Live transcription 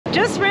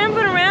Just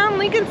rambling around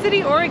Lincoln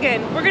City,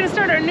 Oregon. We're gonna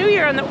start our new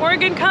year on the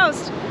Oregon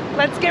coast.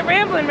 Let's get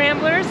rambling,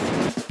 ramblers.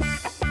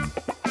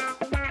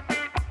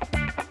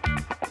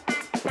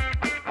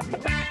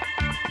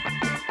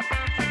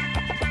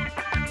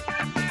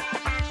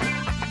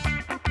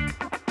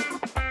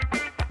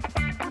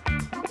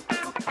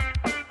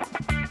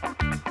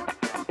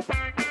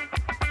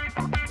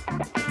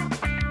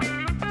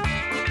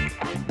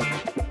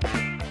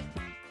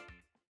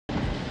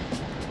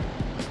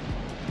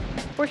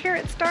 We're here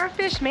at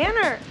Starfish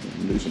Manor.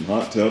 Do some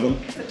hot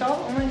tubbing. Adult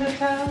only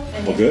hotel.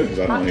 Well, good, because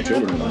I don't have any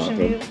children in the hot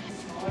tub.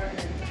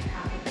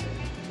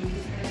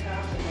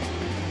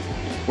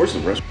 Where's the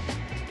restaurant?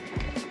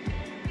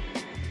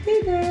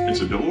 Hey there. It's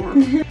a door.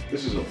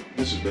 This is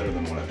better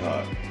than what I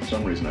thought. For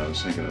some reason, I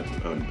was thinking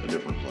of a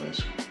different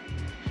place.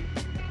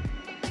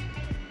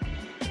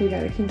 We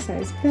got a king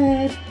size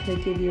bed. They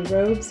give you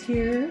robes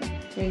here,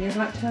 and your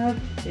hot tub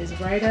is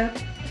right up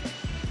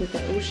with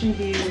the ocean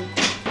view.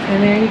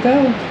 And there you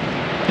go.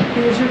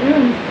 Here's your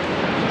room.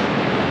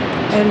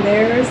 And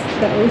there's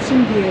the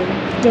ocean view.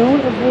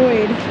 Don't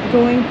avoid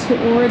going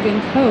to Oregon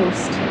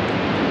coast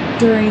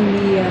during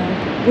the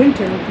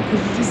winter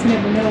because you just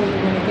never know what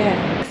you're gonna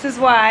get. This is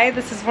why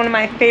this is one of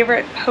my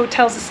favorite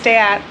hotels to stay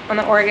at on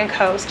the Oregon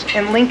coast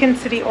in Lincoln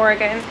City,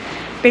 Oregon.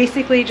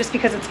 Basically just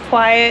because it's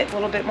quiet, a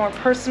little bit more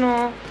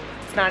personal.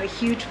 It's not a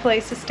huge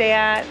place to stay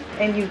at,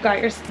 and you've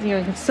got your,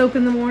 you can soak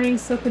in the morning,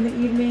 soak in the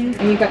evening,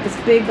 and you've got this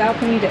big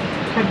balcony to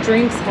have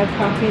drinks, have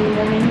coffee in the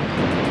morning.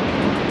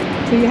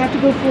 So you have to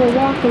go for a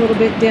walk a little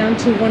bit down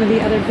to one of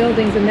the other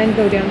buildings and then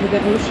go down to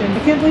the ocean. I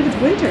can't believe it's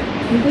winter.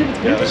 Can you believe it's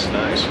winter? Yeah, this is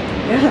nice.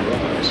 Yeah.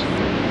 This is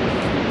real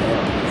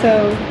nice.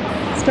 So,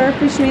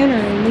 Starfish Manor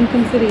in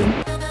Lincoln City.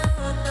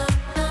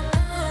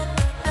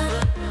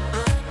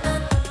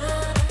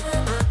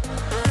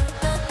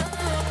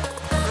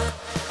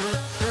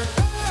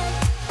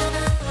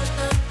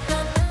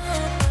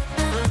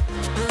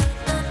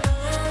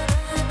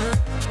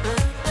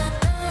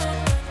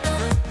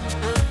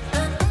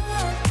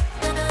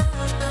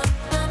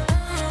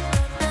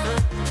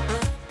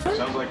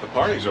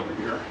 Parties over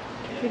here.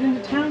 Get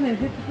into town and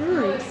hit the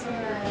breweries.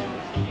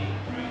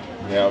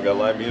 Yeah, I've got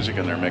live music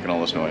in there making all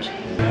this noise.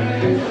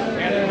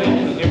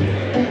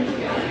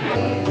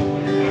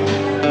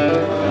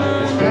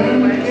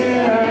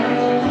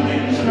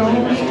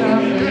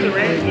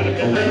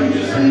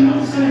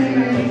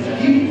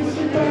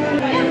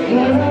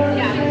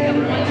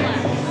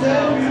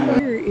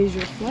 Here is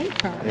your flight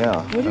card.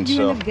 Yeah. What did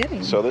you end up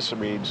getting? So this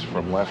reads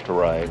from left to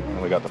right.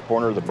 And we got the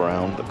Porter, the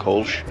Brown, the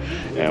Kolsch,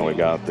 and we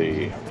got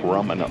the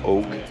Rum and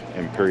Oak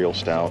Imperial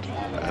Stout,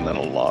 and then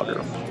a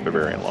lager,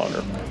 Bavarian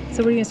lager.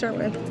 So what are you gonna start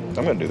with?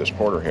 I'm gonna do this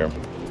porter here.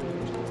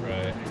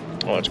 Right.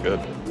 Oh, that's good.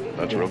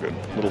 That's real good.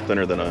 A little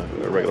thinner than a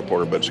regular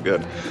porter, but it's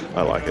good.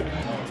 I like it.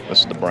 This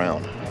is the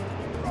brown.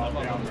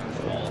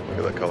 Look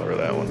at the color of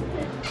that one.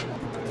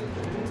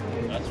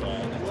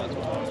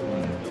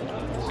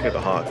 Get the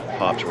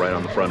hops right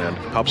on the front end,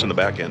 hops in the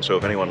back end. So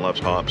if anyone loves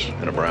hops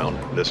in a brown,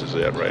 this is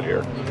it right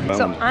here.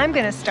 So I'm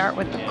gonna start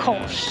with the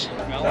Kolsch.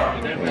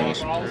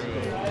 Yes.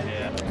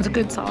 It's a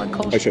good solid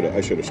Kolsch. I should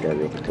have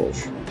started with the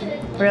Kolsch.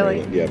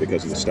 Really? Yeah,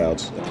 because of the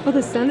stouts. Oh,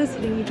 the sun is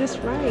hitting you just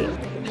right.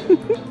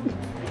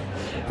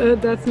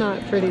 That's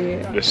not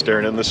pretty. Just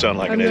staring in the sun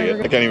like an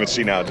idiot. I can't even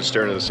see now. Just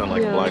staring at the sun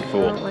like a blind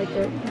fool. I don't like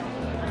it.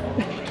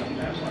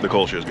 The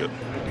Kolsch is good.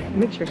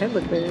 Makes your head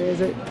look bigger.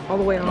 Is it all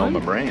the way on? Oh, my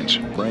brains.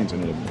 Brains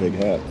in a big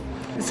hat.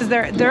 This is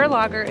their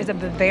lager is a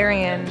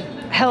Bavarian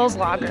Hell's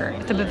lager.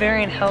 It's a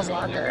Bavarian Hell's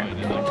lager.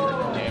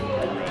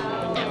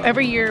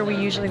 Every year we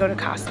usually go to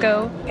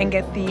Costco and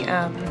get the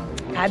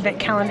advent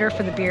calendar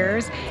for the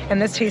beers,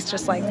 and this tastes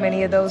just like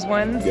many of those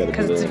ones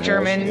because it's a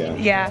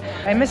German. Yeah,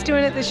 I missed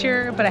doing it this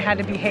year, but I had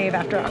to behave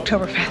after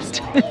Oktoberfest.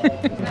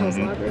 Hell's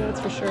lager,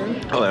 that's for sure.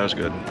 Oh, that was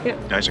good. Yeah.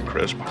 Nice and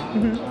crisp.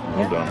 Mm-hmm.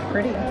 Well done.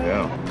 Pretty.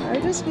 Yeah. I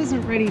just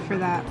wasn't ready for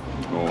that.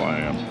 Oh, I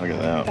am. Look at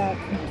that.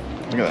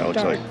 Look at that.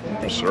 Looks like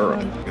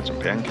syrup. Get some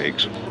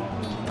pancakes.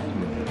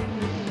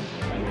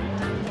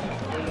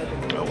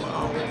 Oh,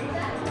 wow.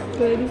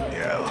 Good.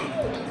 Yeah.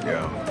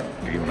 Yeah.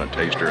 Even a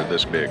taster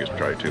this big is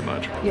probably too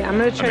much. Yeah, I'm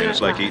gonna try. I mean, it's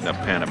like eating a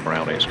pan of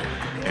brownies,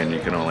 and you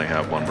can only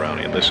have one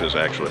brownie, and this is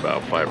actually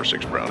about 5 or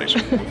 6 brownies.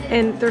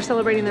 And they're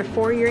celebrating their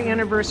 4-year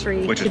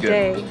anniversary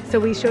today, so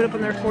we showed up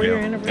on their 4-year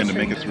anniversary. And to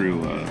make it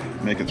through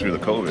the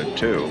COVID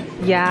too,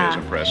 yeah, is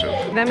impressive.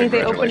 That means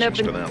they opened up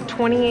in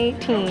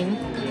 2018,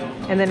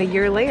 and then a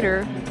year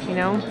later, we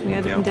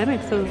had the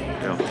pandemic. So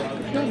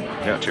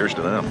yeah, cheers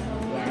to them.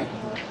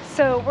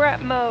 So we're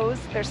at Moe's.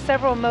 There's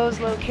several Moe's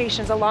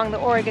locations along the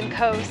Oregon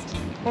coast.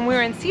 When we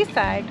were in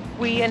Seaside,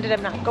 we ended up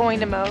not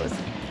going to Moe's.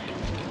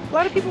 A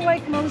lot of people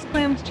like Moe's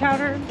clam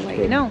chowder, but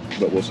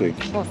But we'll see.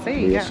 We'll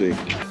see. We'll see. We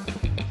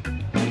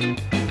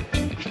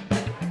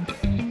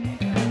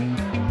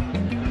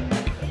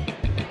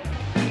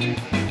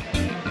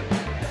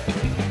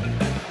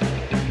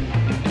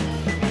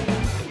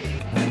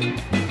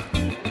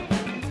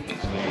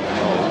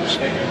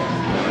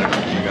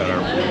got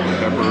our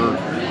pepper,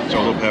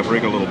 salt,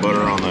 paprika, a little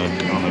butter on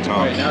the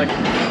top.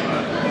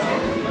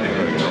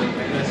 There we go.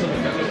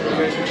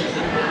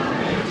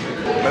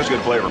 That's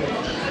good flavor.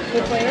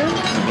 Good flavor? The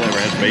flavor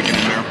has bacon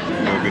in there.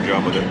 Do a good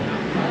job with it.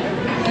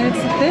 And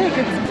it's thick.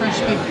 It's fresh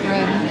baked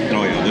bread.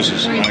 Oh yeah, this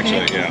is Very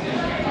actually, thick. yeah,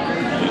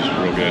 this is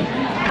real good.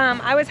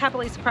 I was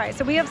happily surprised.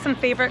 So we have some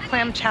favorite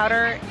clam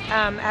chowder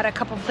at a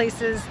couple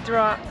places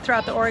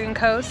throughout the Oregon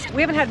coast.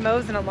 We haven't had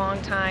Moe's in a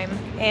long time,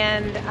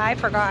 and I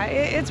forgot.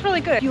 It's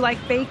really good. If you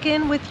like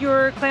bacon with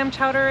your clam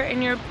chowder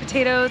and your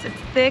potatoes, it's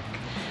thick,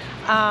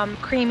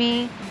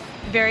 creamy,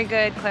 very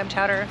good clam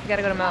chowder. You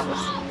gotta go to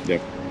Moe's.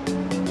 Yep.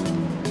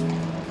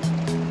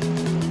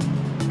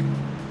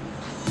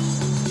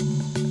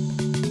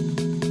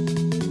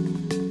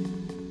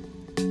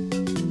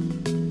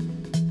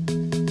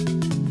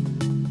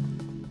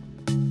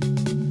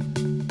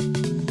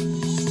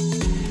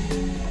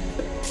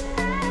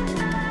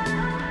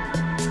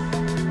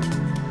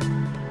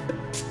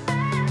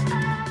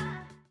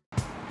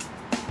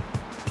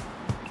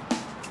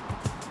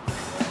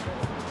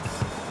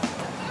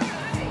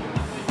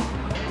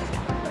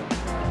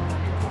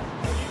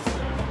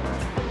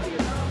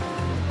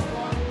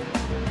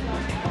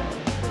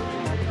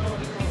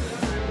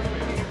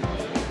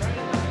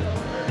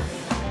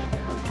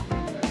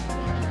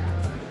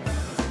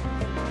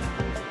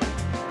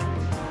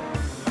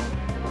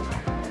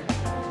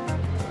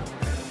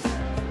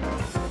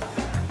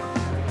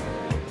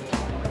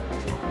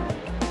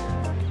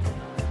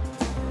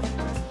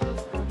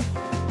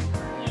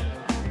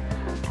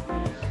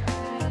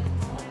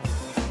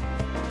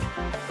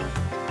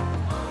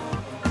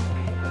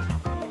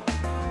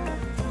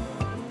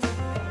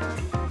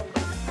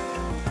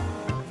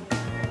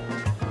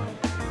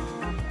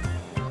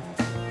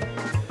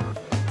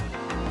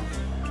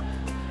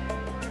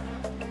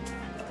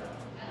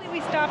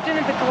 Stopped in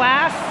at the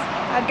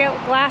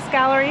glass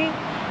gallery.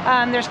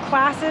 There's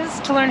classes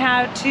to learn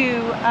how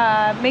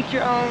to make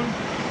your own.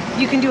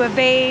 You can do a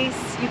vase,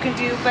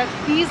 but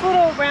these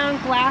little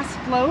round glass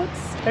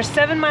floats, there's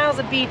 7 miles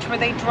of beach where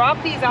they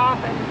drop these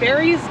off at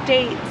various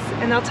dates,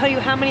 and they'll tell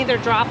you how many they're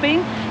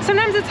dropping.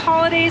 Sometimes it's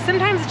holidays,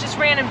 sometimes it's just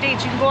random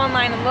dates. You can go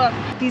online and look.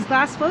 These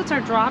glass floats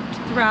are dropped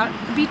throughout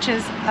the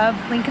beaches of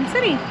Lincoln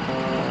City.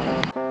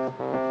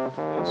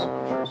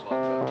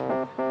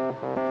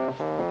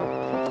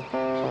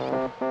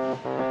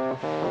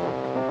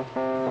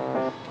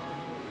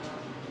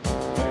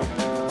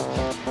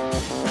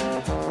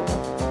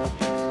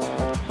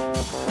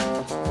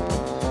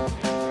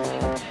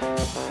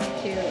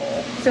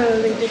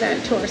 So they did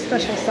that to our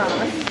special sauce.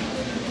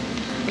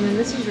 And then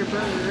this is your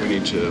burger. We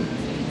need to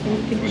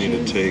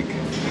take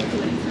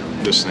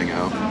this thing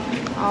out.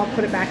 I'll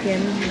put it back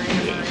in.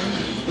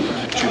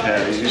 2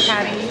 patties.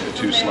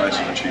 2 slices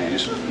of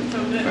cheese.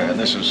 And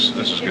this is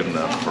good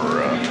enough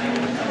for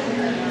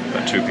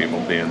 2 people,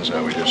 being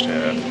that we just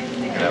had an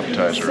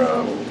appetizer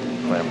of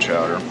clam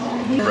chowder,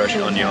 fresh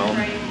onion,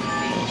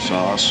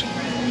 sauce.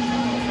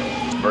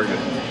 Very good.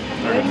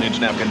 Very good. Needs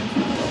a napkin.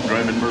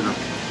 Drive-in burger.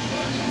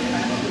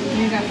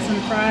 You got some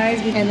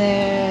fries, and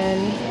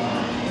then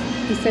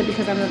he said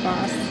because I'm the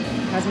boss, it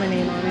has my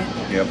name on it.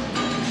 Yep.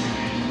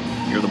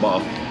 You're the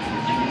boss.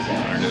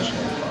 There it is.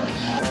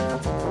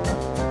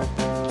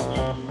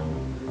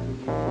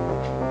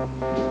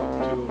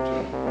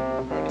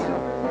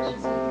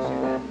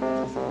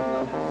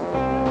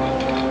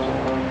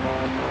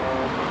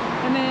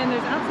 And then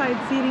there's outside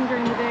seating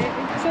during the day.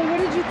 So what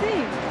did you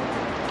think?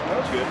 That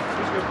was good. It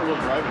was good for a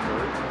little driving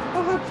burger.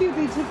 Oh, how cute.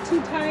 They took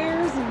 2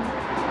 tires and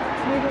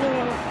made a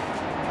little...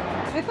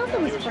 I thought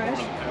that was fresh.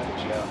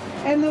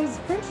 And those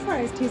french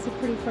fries tasted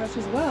pretty fresh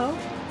as well.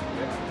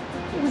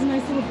 It was a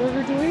nice little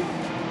burger doing.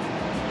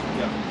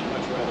 Yeah,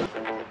 much rather.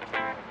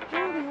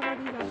 Oh, they have all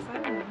these outside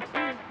of them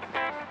too.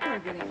 They're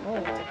getting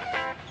old.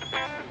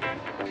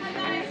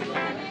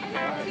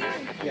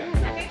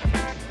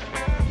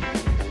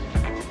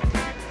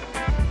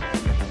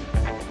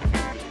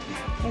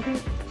 I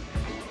think...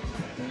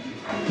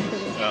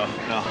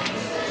 No.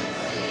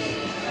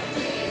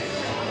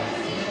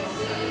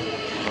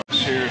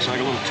 Here, it's like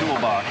a little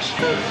toolbox.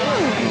 A little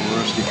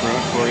rusty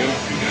truck for you.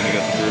 And you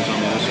got the beers on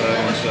the other side,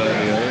 one side,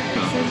 the other.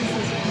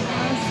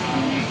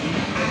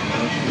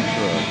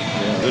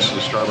 Yeah, this is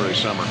the strawberry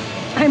summer.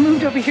 I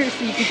moved over here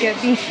so you could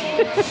get me.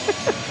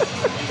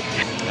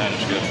 That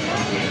is good.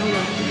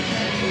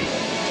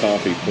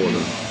 Coffee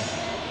porter.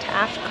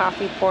 Taft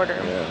coffee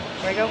porter. Yeah.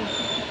 There we go.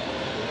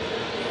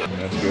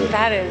 That's good.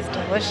 That is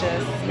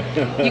delicious.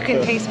 You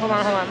can taste, hold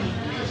on.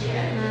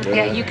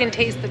 Yeah, you can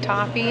taste the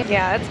toffee.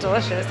 Yeah, it's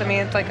delicious. I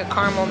mean, it's like a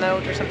caramel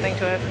note or something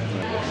to it.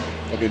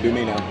 Okay, do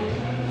me now.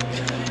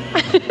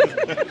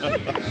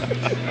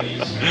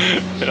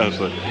 Yeah, it's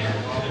like,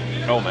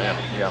 oh man,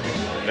 yeah.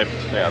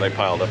 They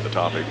piled up the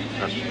toffee.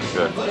 That's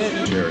good.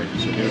 Cherry.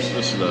 So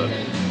this is the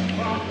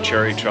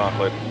cherry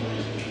chocolatey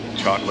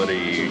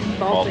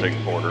Baltic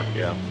porter.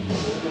 Yeah.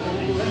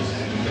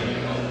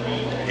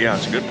 Yeah,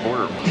 it's a good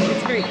porter.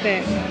 It's very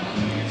thick.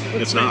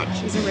 It's not.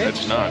 Is it rich?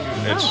 It's not.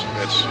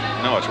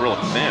 It's real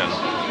thin.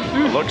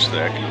 It looks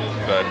thick,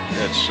 but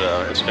it's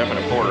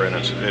definitely porter, and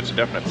it's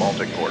definite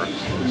Baltic porter.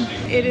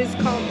 It is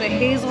called the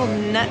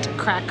hazelnut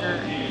cracker.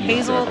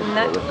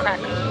 Hazelnut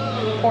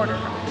cracker porter.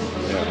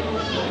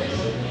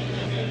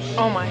 Yeah.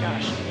 Oh my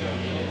gosh.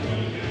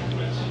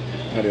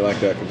 How do you like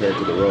that compared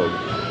to the Rogue?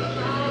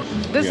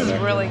 This is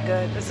really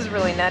good. This is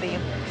really nutty.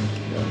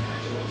 Yeah.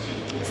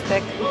 It's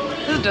thick.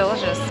 This is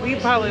delicious. We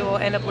probably will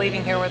end up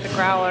leaving here with a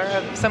growler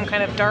of some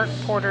kind of dark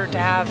porter to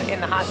have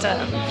in the hot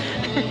tub.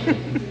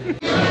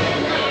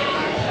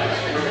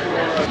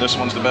 This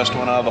one's the best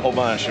one out of the whole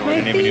bunch, so we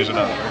didn't even use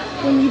another.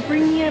 When you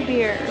bring me a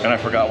beer. And I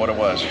forgot what it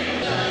was.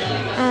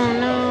 Oh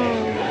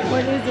no.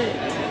 What is it?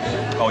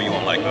 Oh, you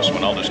won't like this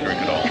one. I'll just drink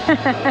it all.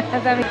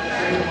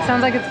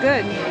 Sounds like it's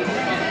good.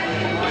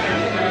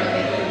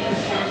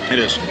 It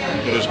is.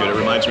 It is good. It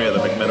reminds me of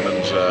the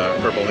McMenamin's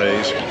Purple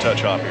Haze.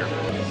 Touch hoppier.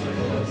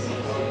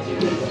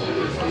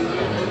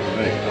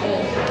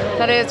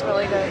 That is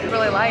really good.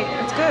 Really light.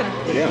 It's good.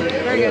 Yeah,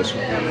 very good. Is.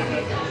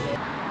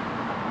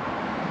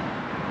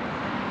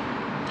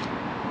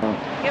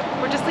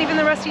 Yep, we're just leaving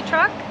the Rusty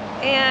Truck,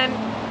 and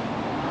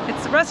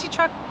it's the Rusty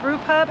Truck Brew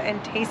Pub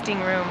and Tasting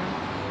Room.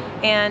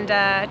 And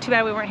too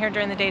bad we weren't here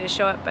during the day to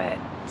show it, but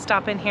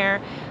stop in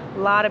here. A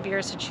lot of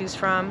beers to choose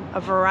from,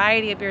 a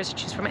variety of beers to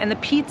choose from, and the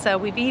pizza,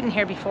 we've eaten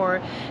here before.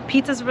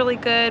 Pizza's really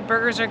good,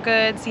 burgers are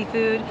good,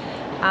 seafood.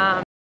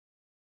 All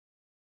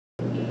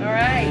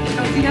right,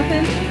 don't see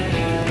nothing?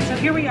 So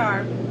here we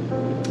are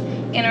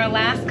in our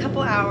last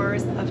couple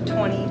hours of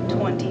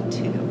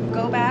 2022.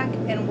 Go back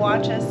and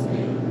watch us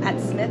at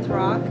Smith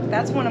Rock.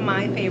 That's one of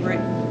my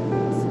favorites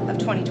of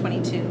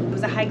 2022. It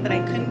was a hike that I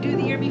couldn't do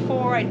the year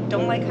before. I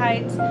don't like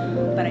hikes,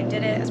 but I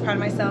did it as proud of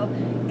myself.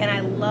 And I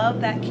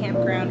love that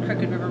campground,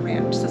 Crooked River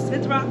Ranch. So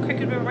Smith Rock,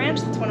 Crooked River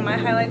Ranch, that's one of my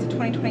highlights of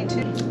 2022.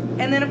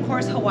 And then of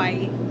course,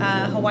 Hawaii.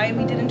 Hawaii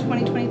we did in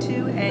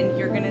 2022, and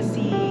you're gonna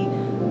see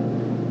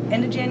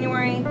end of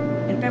January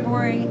and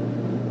February,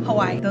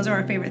 Hawaii. Those are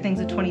our favorite things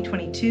of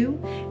 2022.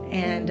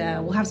 And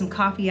we'll have some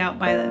coffee out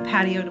by the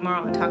patio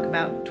tomorrow and talk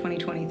about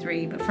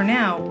 2023. But for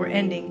now, we're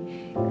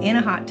ending in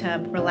a hot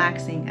tub,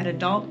 relaxing at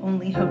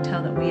adult-only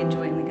hotel that we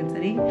enjoy in Lincoln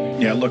City.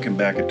 Yeah, looking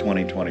back at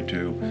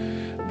 2022,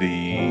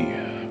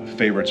 the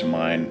favorites of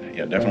mine,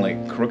 yeah, definitely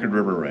Crooked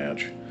River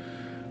Ranch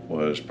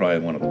was probably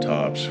one of the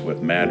tops,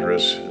 with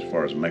Madras as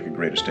far as Make a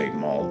Great Estate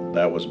Malt.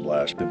 That was a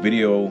blast. The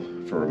video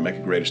for Make a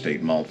Great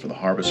Estate Malt for the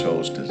Harvest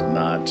Host does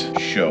not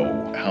show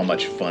how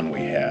much fun we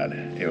had.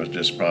 It was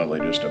just probably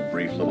just a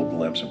brief little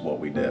glimpse of what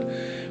we did.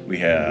 We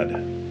had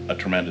a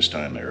tremendous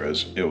time there.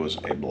 It was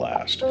a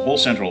blast. Whole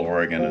Central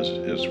Oregon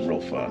is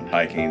real fun.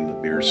 Hiking, the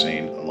beer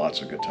scene,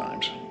 lots of good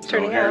times.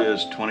 So here it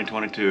is,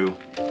 2022.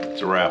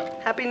 It's a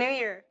wrap. Happy New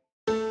Year.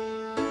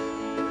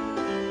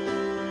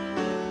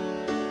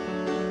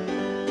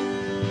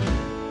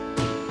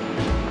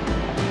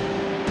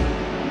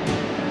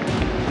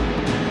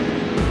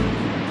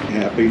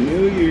 Happy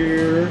New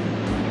Year.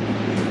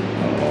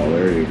 Oh,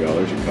 there you go.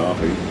 There's your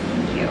coffee.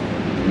 Thank you.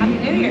 Happy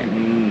New Year.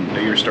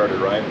 New Year started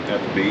right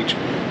at the beach.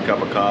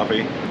 Cup of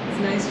coffee.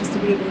 It's nice just to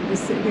be able to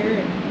just sit here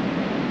and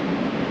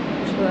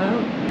chill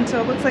out. And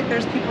so it looks like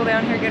there's people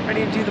down here getting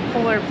ready to do the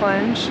polar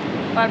plunge.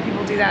 A lot of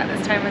people do that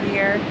this time of the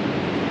year.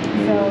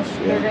 So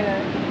they're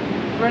gonna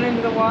run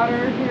into the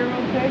water here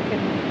real quick.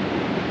 And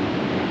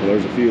Well,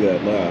 there's a few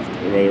that left.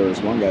 There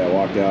was one guy that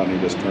walked out and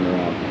he just turned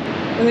around.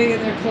 Are they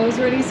getting their clothes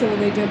ready so when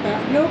they jump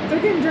out? Nope,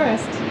 they're getting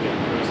dressed.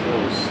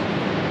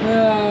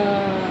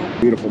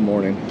 Beautiful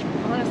morning.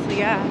 honestly,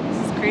 yeah,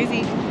 this is crazy.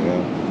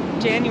 Yeah.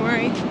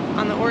 January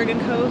on the Oregon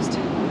coast.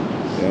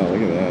 Yeah,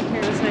 look at that.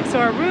 Here, it's nice. So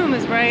our room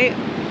is right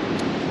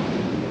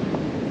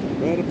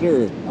up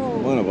there. Oh.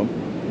 One of them.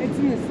 It's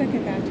in the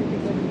second batch, I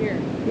think, over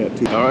here. Yeah,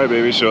 two. All right,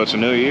 baby. So it's a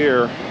new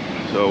year.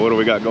 So what do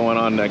we got going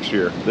on next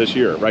year? This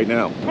year, right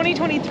now?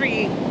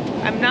 2023.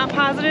 I'm not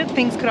positive.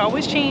 Things could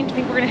always change. I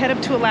think we're gonna head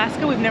up to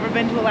Alaska. We've never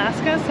been to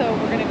Alaska, so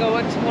we're gonna go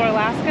explore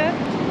Alaska.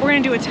 We're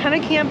gonna do a ton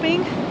of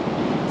camping,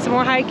 some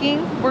more hiking.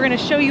 We're gonna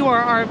show you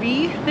our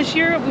RV this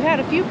year. We've had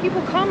a few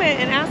people comment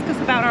and ask us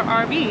about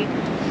our RV,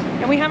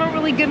 and we haven't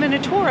really given a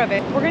tour of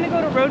it. We're gonna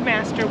go to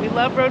Roadmaster. We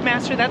love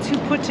Roadmaster. That's who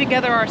put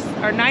together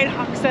our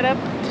Nighthawk setup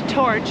to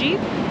tow our Jeep,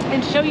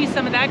 and show you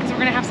some of that because we're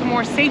gonna have some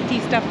more safety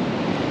stuff,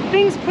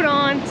 things put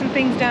on, some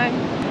things done.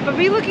 But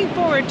be looking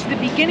forward to the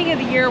beginning of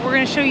the year. We're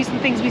gonna show you some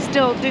things we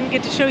still didn't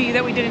get to show you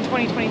that we did in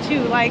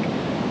 2022, like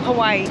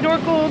Hawaii.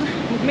 Snorkeled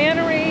with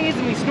manta rays,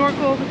 and we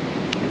snorkeled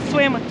and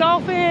swam with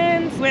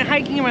dolphins. Went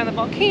hiking around the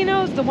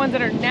volcanoes, the ones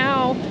that are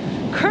now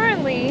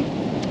currently,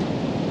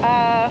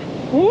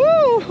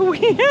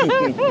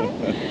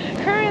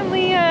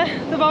 currently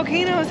the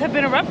volcanoes have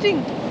been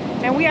erupting,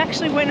 and we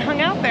actually went and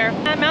hung out there.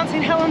 Mount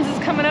St. Helens is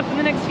coming up in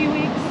the next few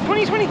weeks.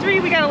 2023,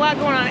 we got a lot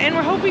going on, and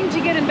we're hoping to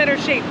get in better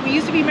shape. We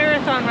used to be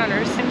marathon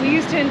runners, and we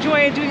used to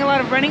enjoy doing a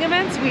lot of running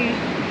events. We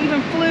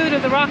even flew to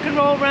the rock and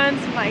roll runs,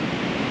 like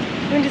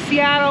went to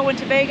Seattle, went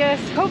to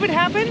Vegas. COVID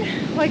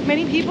happened, like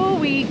many people,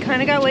 we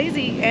kind of got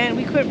lazy and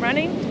we quit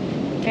running.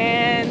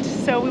 And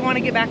so we want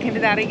to get back into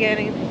that again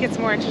and get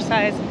some more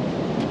exercise.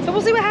 So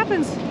we'll see what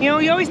happens. You know,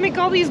 you always make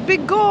all these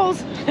big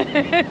goals.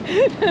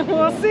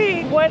 We'll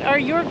see. What are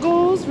your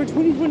goals for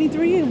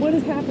 2023 and what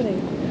is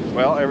happening?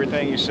 Well,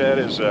 everything you said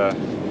is a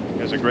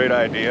great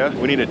idea.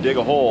 We need to dig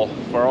a hole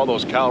for all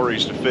those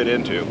calories to fit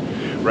into.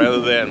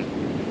 rather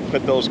than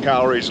put those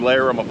calories,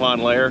 layer them upon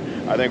layer.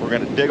 I think we're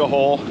going to dig a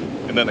hole,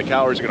 and then the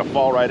calories are going to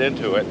fall right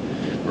into it,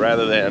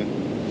 rather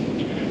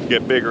than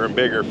get bigger and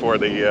bigger for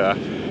the year.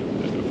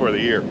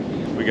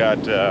 We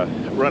got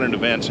running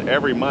events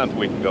every month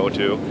we can go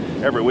to,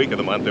 every week of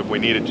the month if we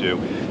needed to,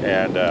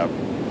 and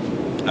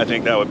I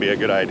think that would be a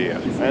good idea.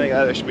 I think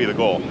that should be the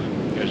goal,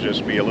 is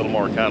just be a little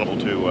more accountable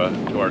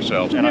to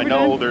ourselves. And I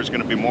know there's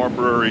going to be more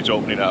breweries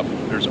opening up.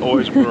 There's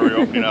always a brewery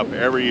opening up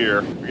every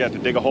year. We got to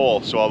dig a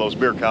hole so all those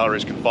beer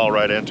calories can fall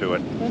right into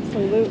it.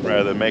 Absolutely.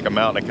 Rather than make a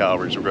mountain of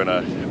calories, we're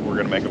gonna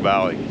make a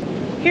valley.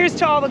 Here's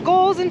to all the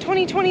goals in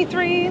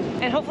 2023,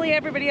 and hopefully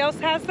everybody else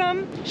has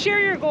some.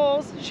 Share your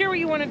goals, share what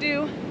you want to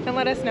do, and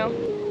let us know.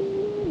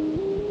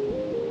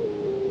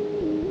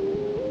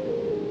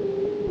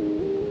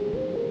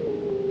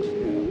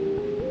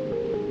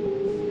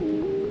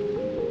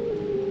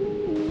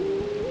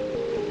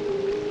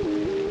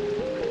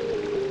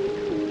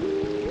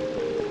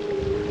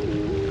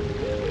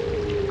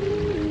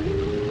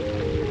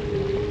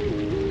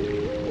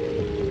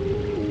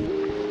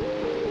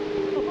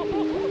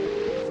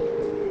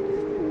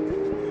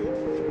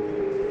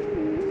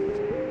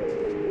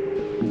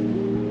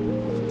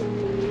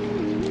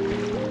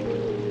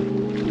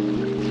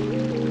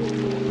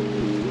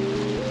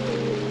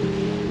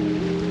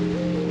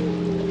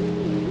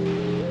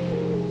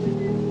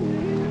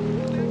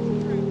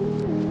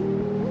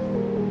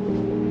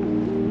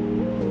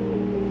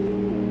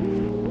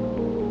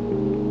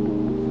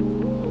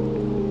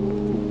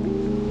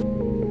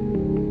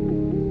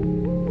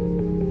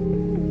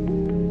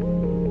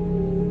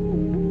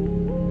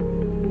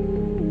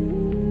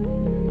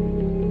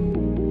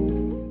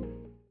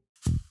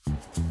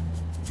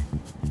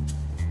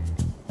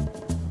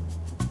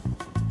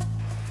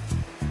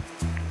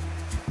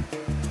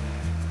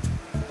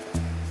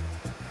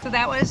 So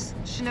that was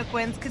Chinook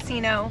Winds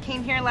Casino.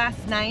 Came here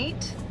last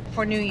night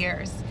for New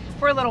Year's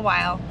for a little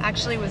while.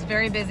 Actually was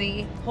very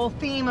busy. Whole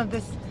theme of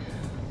this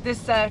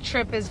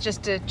trip is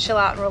just to chill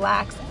out and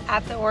relax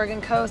at the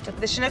Oregon coast.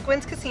 The Chinook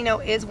Winds Casino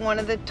is one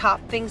of the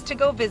top things to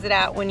go visit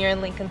at when you're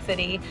in Lincoln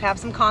City. Have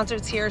some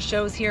concerts here,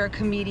 shows here,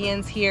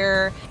 comedians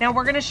here. Now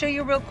we're gonna show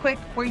you real quick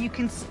where you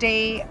can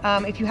stay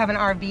if you have an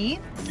RV.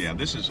 Yeah,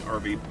 this is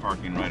RV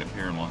parking right up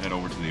here, and we'll head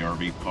over to the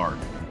RV park.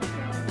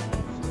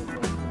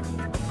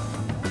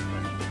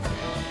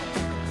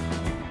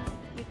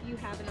 If you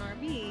have an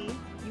RV,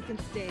 you can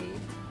stay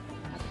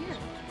up here.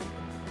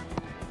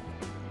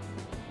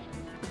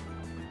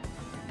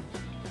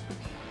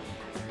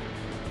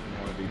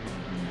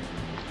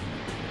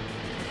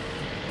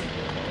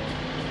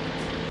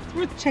 It's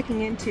worth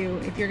checking into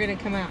if you're gonna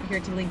come out here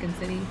to Lincoln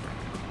City.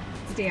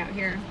 Stay out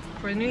here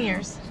for New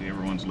Year's. See,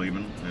 everyone's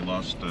leaving. They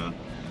lost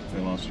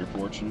their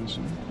fortunes,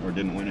 or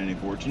didn't win any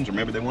fortunes, or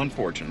maybe they won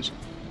fortunes.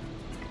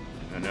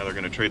 And now they're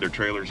going to trade their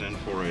trailers in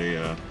for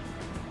a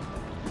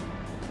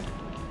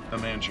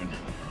mansion.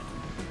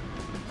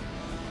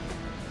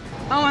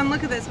 Oh, and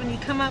look at this. When you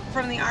come up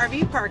from the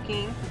RV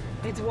parking,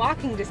 it's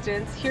walking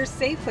distance. Here's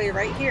Safeway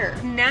right here.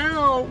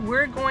 Now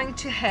we're going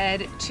to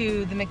head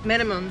to the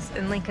McMenamins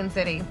in Lincoln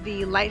City.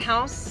 The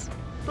Lighthouse.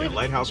 Yeah,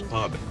 Lighthouse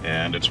Pub.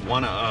 And it's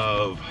one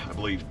of, I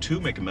believe, 2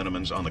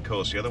 McMenamins on the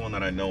coast. The other one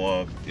that I know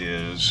of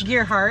is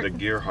Gearhart. The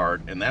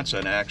Gearhart, and that's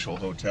an actual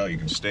hotel. You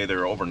can stay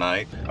there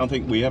overnight. I don't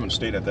think we haven't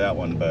stayed at that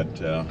one,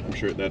 but I'm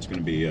sure that's going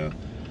to be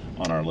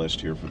on our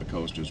list here for the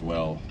coast as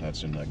well.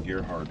 That's in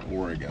Gearhart,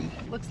 Oregon.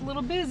 Looks a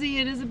little busy.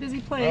 It is a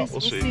busy place. Well,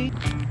 we'll see.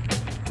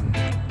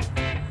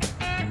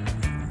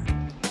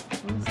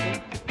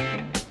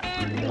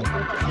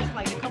 Just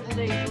like a couple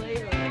days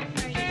later.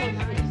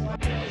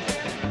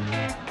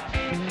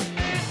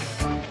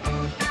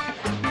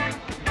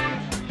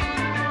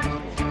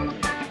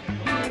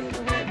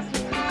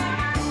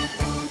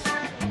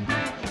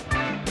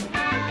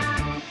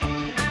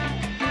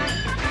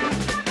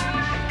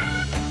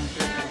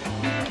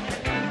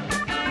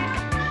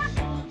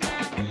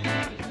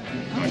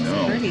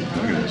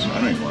 Look at this.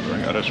 I ain't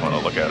wondering. I just want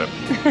to look at it.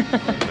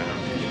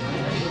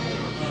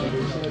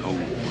 Oh,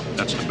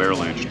 that's the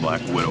barrel-aged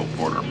Black Widow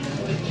Porter.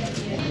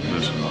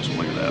 This is awesome.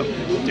 Look at that.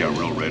 Yeah,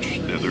 real rich.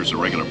 There's a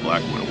regular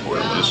Black Widow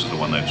Porter, but this is the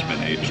one that's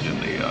been aged in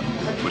the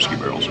whiskey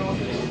barrels.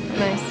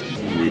 Nice.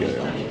 Wheat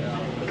ale.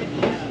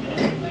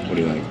 What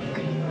do you think?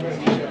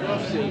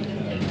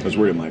 I was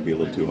worried it might be a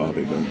little too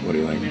hoppy, but what do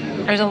you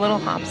think? There's a little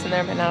hops in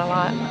there, but not a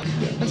lot.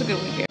 That's a good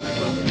wheat beer.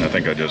 I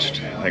think I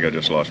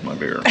just lost my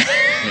beer.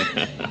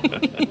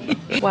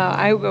 Wow,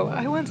 I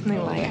want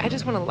something light. I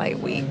just want a light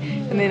wheat.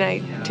 And then I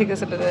take a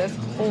sip of this.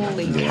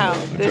 Holy cow.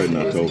 I This tried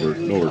not to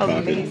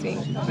overcock it.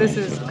 amazing. This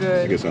is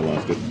good. I guess I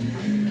lost it.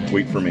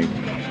 Wheat for me.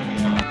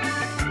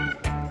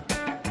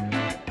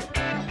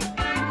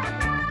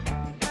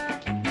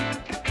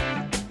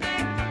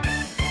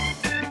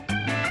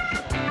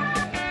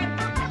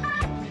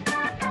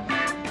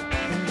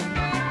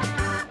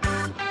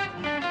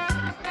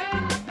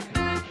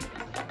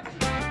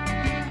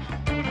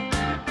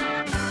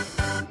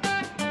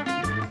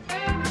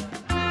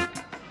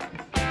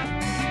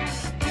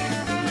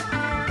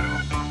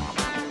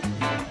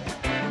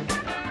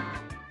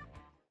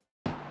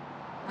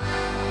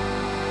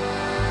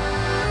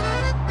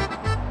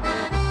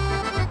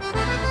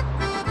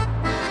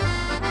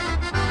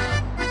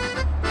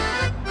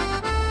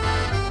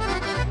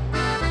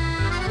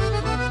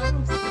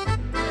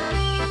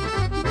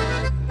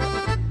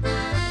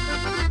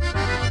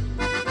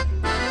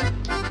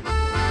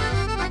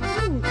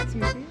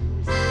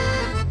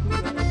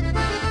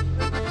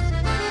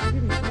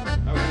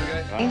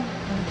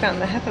 found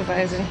the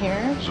Hefeweizen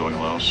here.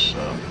 Zoilhaus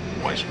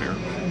Weiss beer.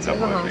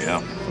 Zoilhaus Yeah.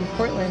 from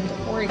Portland,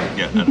 Oregon.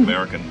 Yeah, an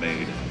American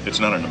made. It's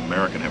not an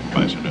American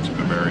Hefeweizen, it's a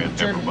Bavarian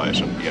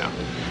Hefeweizen. Yeah.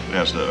 It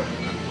has the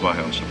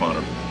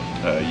Weihenstephaner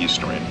yeast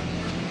strain.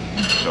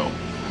 So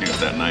you got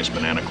that nice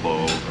banana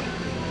clove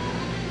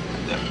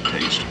and that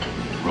taste.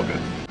 Real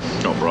good.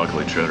 Oh,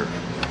 broccoli cheddar.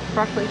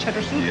 Broccoli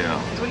cheddar soup? Yeah,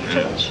 That's what you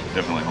it is.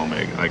 Definitely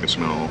homemade. I could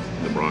smell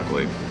the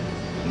broccoli.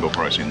 Go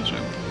pricey in the soup.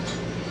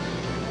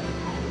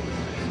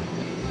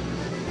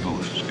 Oh,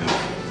 this is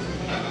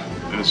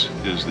good. This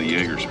is the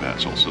Jaeger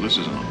Spatzel. So this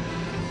isn't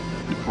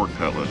the pork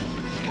cutlet,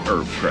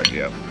 or correct,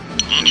 yeah,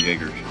 the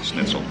Jaeger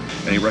Schnitzel.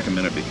 And he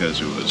recommended it because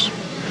it was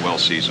well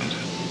seasoned.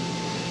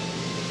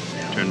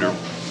 Tender.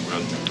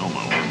 Oh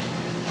my lord.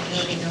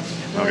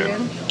 Really Okay.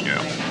 good?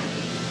 Yeah.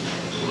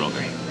 Real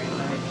good.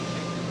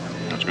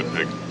 That's good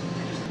pig.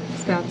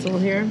 Spatzel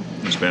here.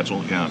 The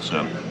Spatzel, yeah,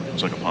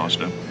 it's like a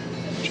pasta.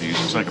 Cheese.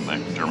 It's like a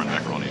German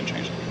macaroni and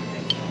cheese.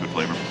 Good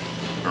flavor.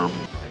 Herb.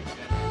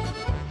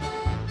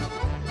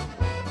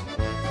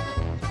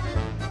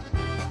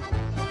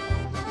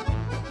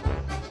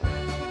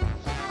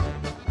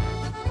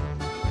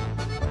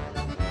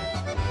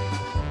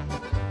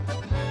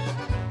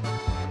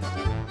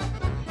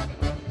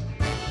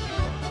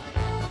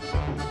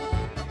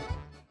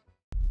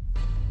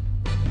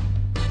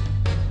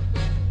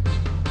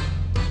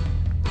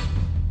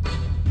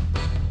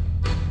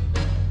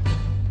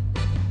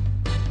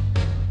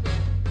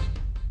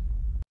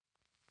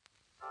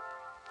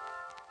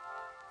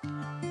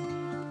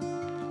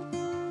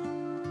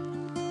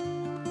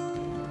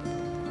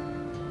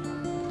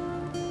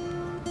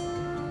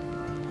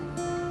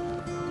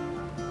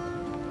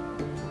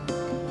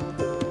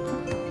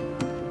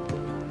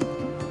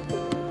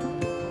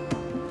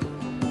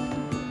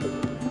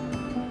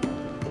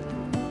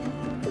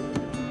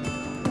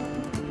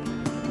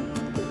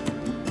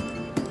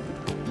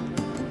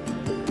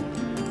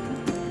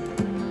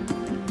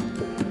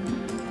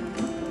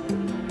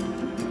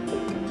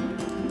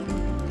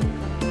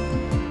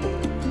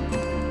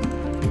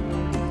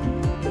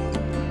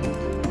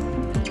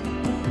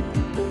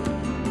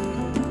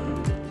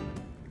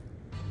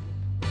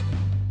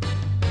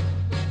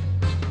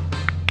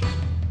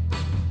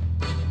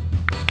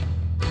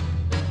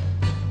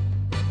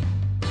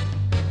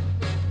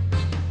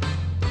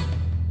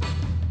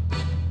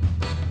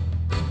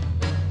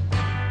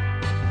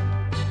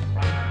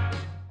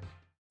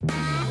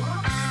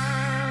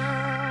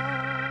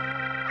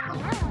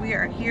 We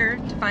are here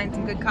to find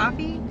some good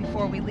coffee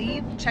before we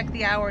leave. Check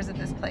the hours of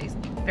this place.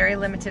 Very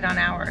limited on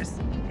hours.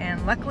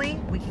 And luckily,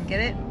 we can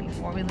get it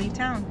before we leave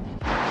town.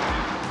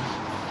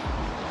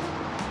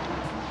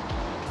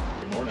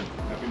 Good morning.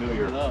 Happy New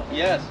Year.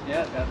 Yes,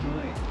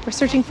 absolutely. We're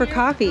searching for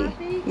coffee.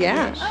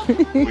 Yeah.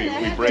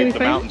 We braved the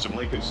mountains of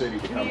Lincoln City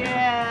to come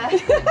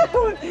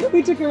here.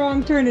 We took a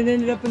wrong turn and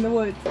ended up in the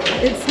woods.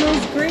 It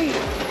smells great.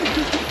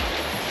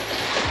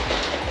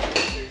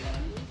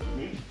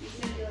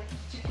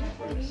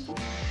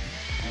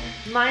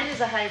 Mine is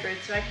a hybrid,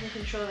 so I can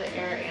control the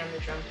air and the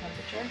drum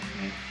temperature.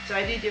 So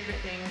I do different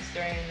things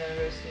during the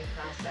roasting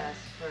process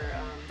for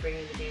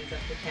bringing the beans up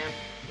to temp.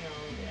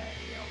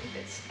 If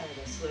it's at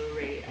a slow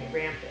rate, I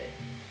ramp it.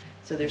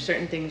 So there's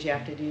certain things you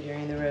have to do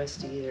during the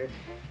roast to either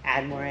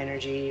add more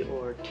energy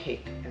or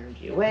take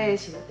energy away,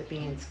 so that the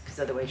beans, because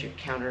otherwise you're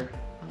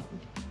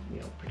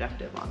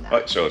productive on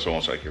that. So it's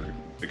almost like you're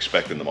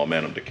expecting the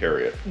momentum to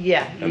carry it.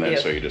 Yeah, And then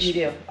so you just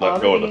do.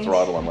 let go of the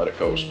throttle and let it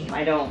coast.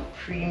 I don't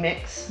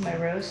pre-mix my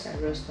roast. I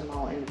roast them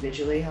all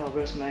individually. I'll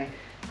roast my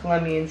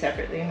Colombian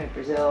separately, my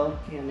Brazil,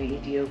 my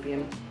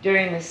Ethiopian.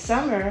 During the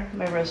summer,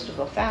 my roast will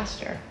go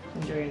faster.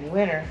 And during the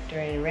winter,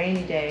 during a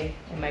rainy day,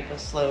 it might go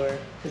slower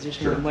because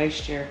there's more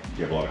moisture.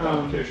 You have a lot of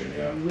competition,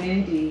 yeah.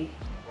 Windy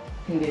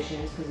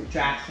conditions because it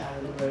drafts out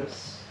of the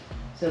roast.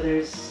 So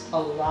there's a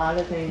lot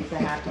of things I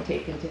have to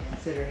take into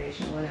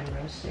consideration when I'm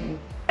roasting.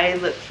 I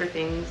look for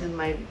things in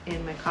my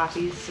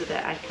coffees so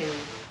that I can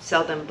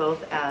sell them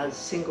both as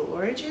single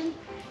origin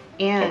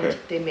and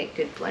they make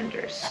good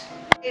blenders.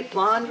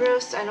 Blonde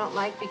roast I don't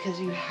like because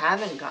you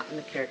haven't gotten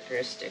the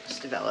characteristics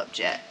developed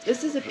yet.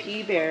 This is a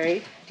pea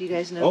berry. Do you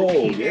guys know the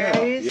pea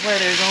berries? Where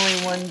there's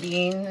only one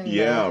bean in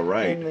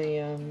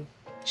the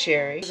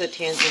cherry. It's a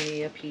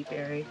Tanzania pea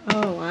berry.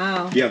 Oh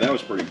wow. Yeah, that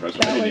was pretty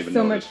impressive. That was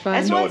so much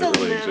fun. This one's a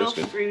really little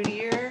existed.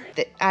 fruitier.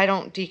 I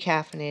don't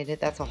decaffeinate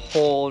it. That's a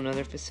whole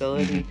nother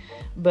facility.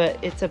 But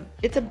it's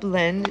a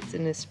blend. It's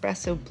an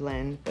espresso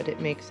blend, but it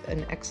makes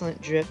an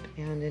excellent drip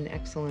and an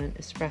excellent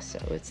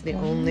espresso. It's the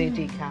only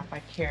decaf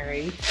I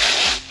carry.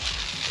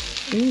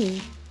 Ooh.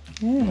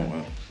 Yeah. Oh,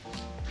 wow.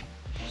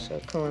 So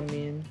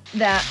Colombian.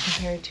 That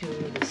compared to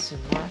the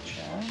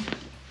Sumatra,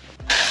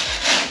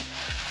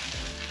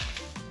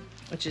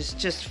 which is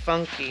just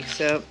funky.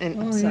 So,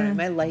 and sorry,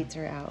 my lights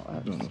are out.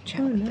 I'll just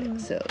chat with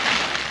it. So,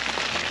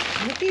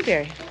 the pea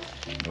berry.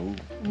 Oh.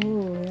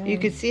 Ooh, yeah. You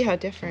can see how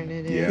different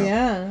it is.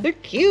 Yeah. They're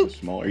cute.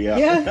 Smaller, yeah.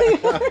 Yeah. They're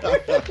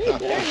so cute.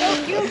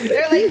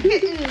 They're like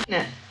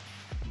kitten.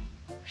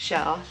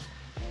 Shell.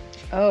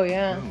 Oh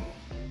yeah.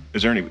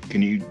 Is there any,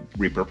 can you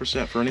repurpose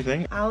that for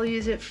anything? I'll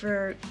use it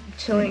for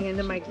chilling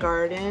into my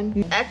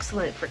garden.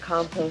 Excellent for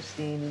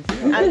composting.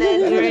 And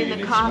then during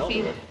the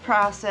coffee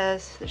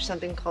process, there's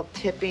something called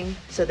tipping.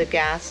 So the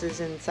gases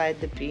inside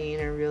the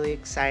bean are really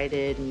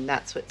excited, and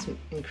that's what's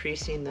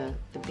increasing the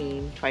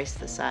bean twice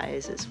the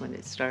size as when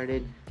it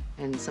started.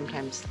 And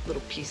sometimes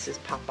little pieces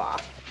pop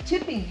off.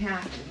 Tipping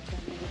happens.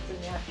 I mean,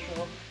 it's a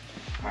natural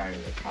part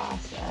of the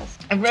process.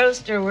 A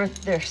roaster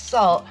with their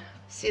salt.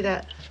 See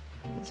that?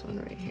 This one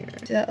right here.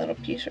 See that little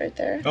piece right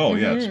there? Oh,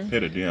 yeah, it's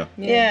pitted, yeah.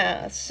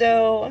 Yeah,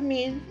 so, I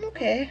mean,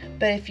 okay.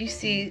 But if you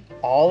see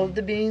all of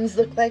the beans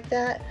look like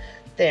that,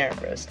 they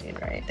aren't roasting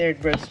right. They're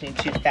roasting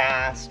too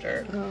fast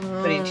or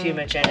putting too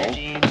much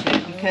energy into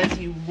it because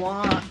you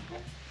want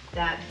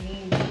that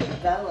bean to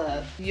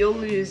develop. You'll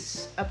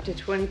lose up to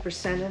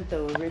 20% of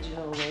the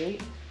original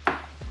weight,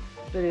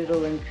 but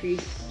it'll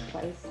increase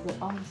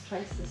almost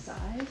twice the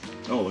size.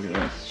 Oh, look at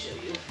that. I'll show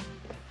you.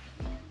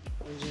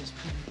 We'll just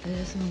put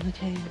this on the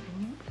table.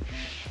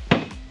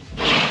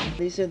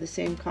 These are the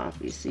same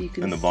coffees, so you can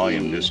see. And the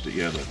volume just,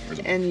 yeah.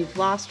 And you've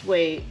lost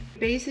weight.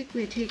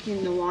 Basically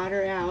taking the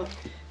water out,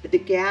 but the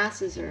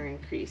gases are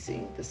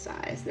increasing the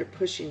size. They're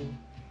pushing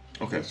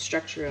the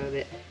structure of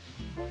it.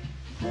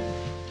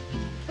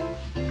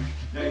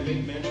 Now you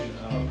made mention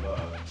of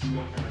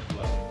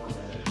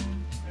fermented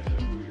and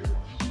the brewer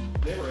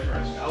ones. They were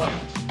interesting. I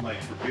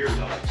like for beers,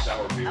 I like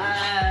sour beers.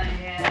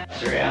 Yeah.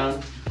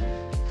 Around.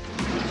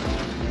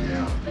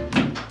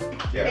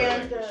 Yeah.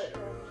 And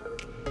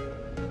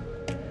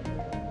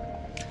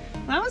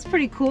That was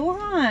pretty cool,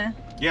 huh?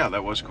 Yeah,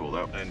 that was cool.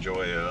 I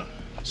enjoy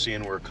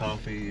seeing where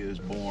coffee is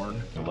born.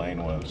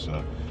 Elaine was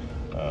a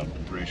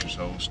gracious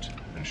host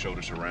and showed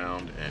us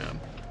around, and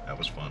that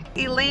was fun.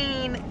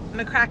 Elaine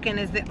McCracken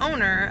is the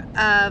owner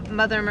of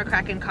Mother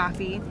McCracken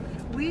Coffee.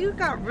 We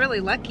got really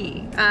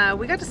lucky.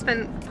 We got to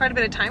spend quite a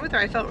bit of time with her.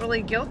 I felt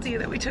really guilty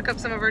that we took up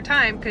some of her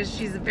time because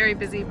she's a very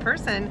busy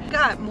person.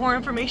 Got more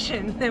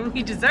information than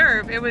we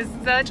deserve. It was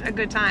such a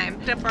good time.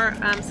 Picked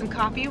up some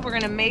coffee we're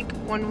gonna make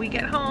when we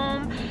get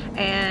home,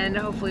 and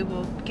hopefully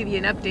we'll give you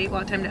an update. We'll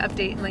have time to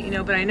update and let you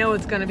know, but I know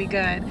it's gonna be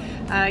good.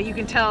 You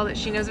can tell that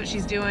she knows what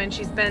she's doing.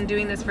 She's been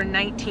doing this for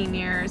 19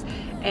 years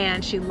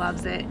and she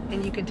loves it,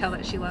 and you can tell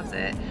that she loves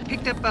it.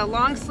 Picked up a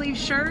long sleeve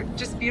shirt,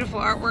 just beautiful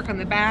artwork on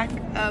the back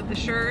of the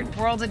shirt.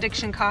 World's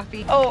Addiction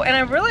Coffee. Oh, and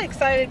I'm really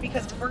excited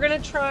because we're gonna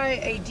try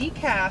a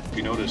decaf. If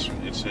you notice,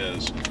 it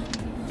says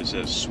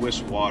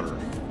Swiss water,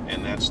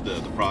 and that's the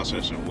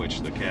process in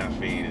which the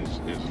caffeine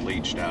is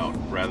leached out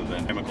rather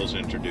than chemicals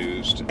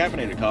introduced.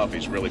 Caffeinated coffee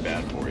is really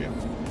bad for you.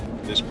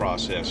 This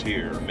process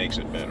here makes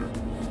it better,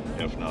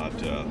 if not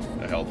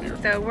healthier.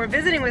 So we're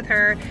visiting with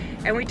her,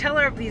 and we tell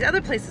her of these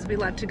other places we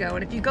love to go.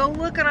 And if you go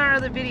look at our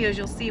other videos,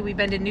 you'll see we've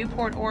been to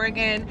Newport,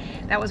 Oregon.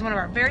 That was one of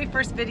our very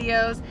first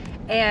videos.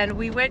 And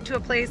we went to a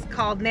place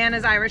called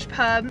Nana's Irish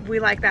Pub. We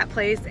like that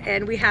place,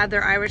 and we had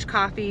their Irish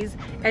coffees.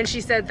 And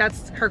she said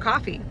that's her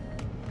coffee.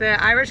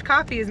 The Irish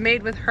coffee is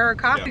made with her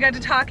coffee. Yeah. We got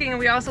to talking, and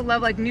we also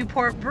love like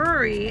Newport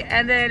Brewery.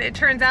 And then it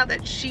turns out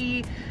that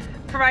she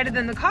provided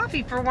them the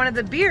coffee for one of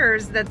the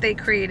beers that they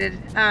created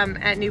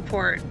at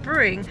Newport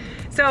Brewing.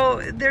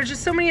 So there's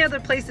just so many other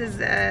places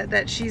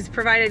that she's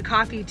provided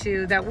coffee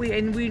to that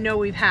we know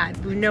we've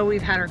had. We know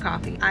we've had her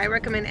coffee. I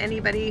recommend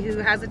anybody who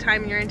has the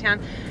time and you're in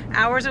town.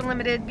 Hours are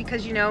limited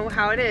because you know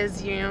how it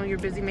is. You know, you're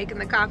busy making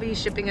the coffee,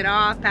 shipping it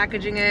off,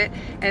 packaging it,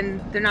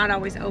 and they're not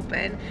always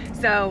open.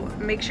 So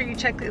make sure you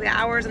check the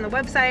hours on the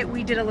website.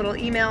 We did a little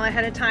email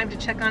ahead of time to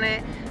check on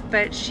it.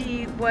 But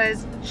she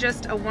was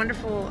just a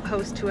wonderful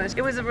host to us.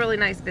 It was a really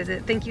nice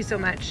visit. Thank you so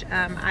much.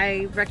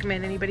 I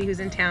recommend anybody who's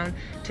in town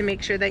to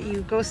make sure that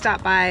you go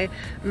stop by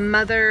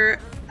Mother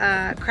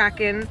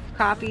Kraken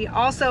Coffee.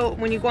 Also,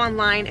 when you go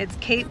online, it's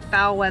Cape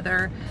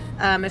Foulweather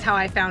is how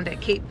I found it.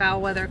 Cape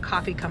Foulweather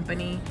Coffee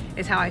Company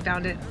is how I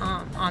found it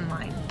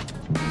online.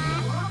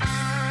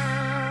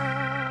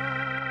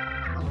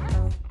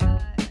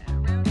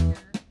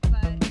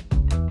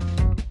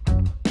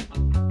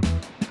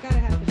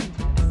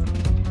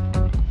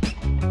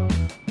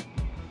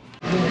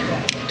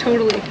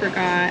 Totally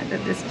forgot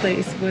that this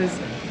place was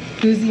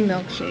boozy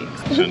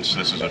milkshakes. Since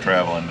this is a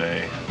traveling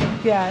day.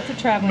 Yeah, it's a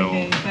traveling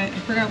day, but I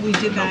forgot we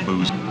did that.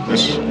 Booze.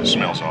 This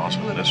smells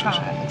awesome. This was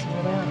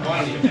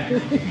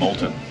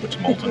molten. It's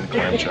molten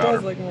clam chowder. It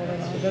does look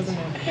molten, doesn't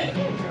it?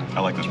 I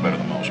like this better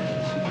than most.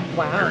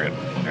 Wow. Period.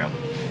 Yeah.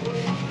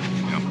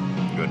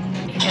 Yeah. Good.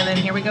 And then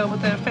here we go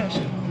with the fish.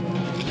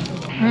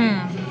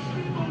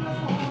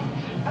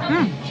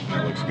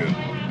 That looks good.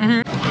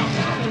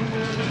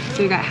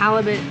 So you got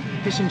halibut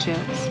fish and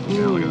chips.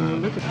 Yeah,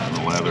 look at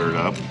that. Lather it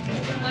up.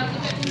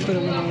 Put a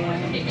little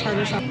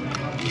tartar sauce.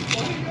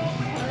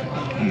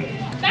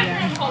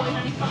 Yeah.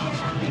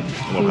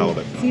 A little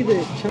halibut. See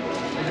the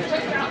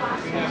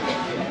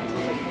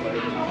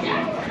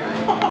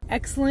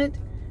excellent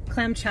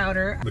clam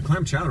chowder. The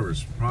clam chowder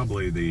is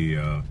probably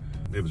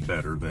it was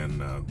better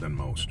than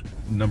most.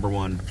 Number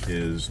one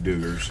is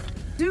Duger's.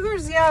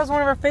 Duger's, yeah, is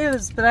one of our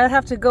favorites, but I'd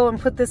have to go and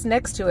put this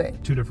next to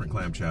it. Two different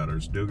clam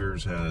chowders.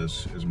 Duger's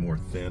is more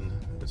thin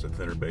It's a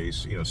thinner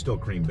base, you know, still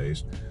cream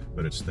based,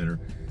 but it's thinner.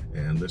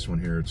 And this one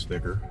here, it's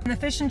thicker. And the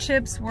fish and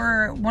chips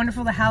were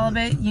wonderful. The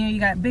halibut, you know, you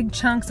got big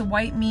chunks of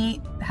white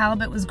meat. The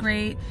halibut was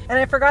great. And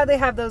I forgot they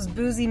have those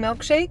boozy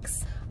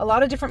milkshakes. A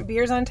lot of different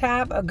beers on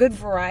tap, a good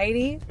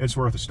variety. It's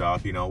worth a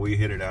stop. You know, we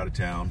hit it out of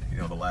town, you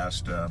know, the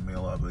last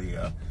meal of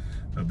the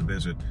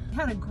visit. We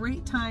had a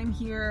great time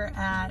here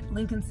at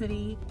Lincoln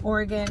City,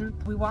 Oregon.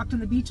 We walked on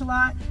the beach a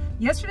lot.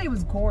 Yesterday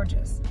was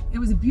gorgeous. It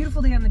was a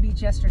beautiful day on the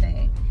beach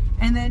yesterday.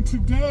 And then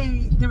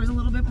today, there was a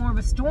little bit more of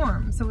a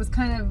storm. So it was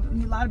kind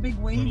of a lot of big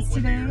waves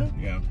today.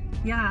 Yeah.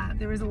 Yeah,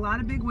 there was a lot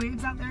of big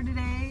waves out there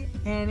today.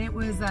 And it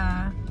was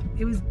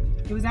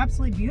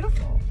absolutely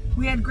beautiful.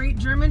 We had great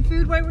German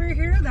food while we were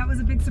here. That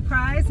was a big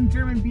surprise. Some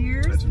German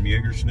beers. Had some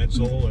Jäger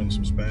Schnitzel and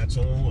some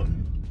Spatzel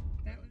and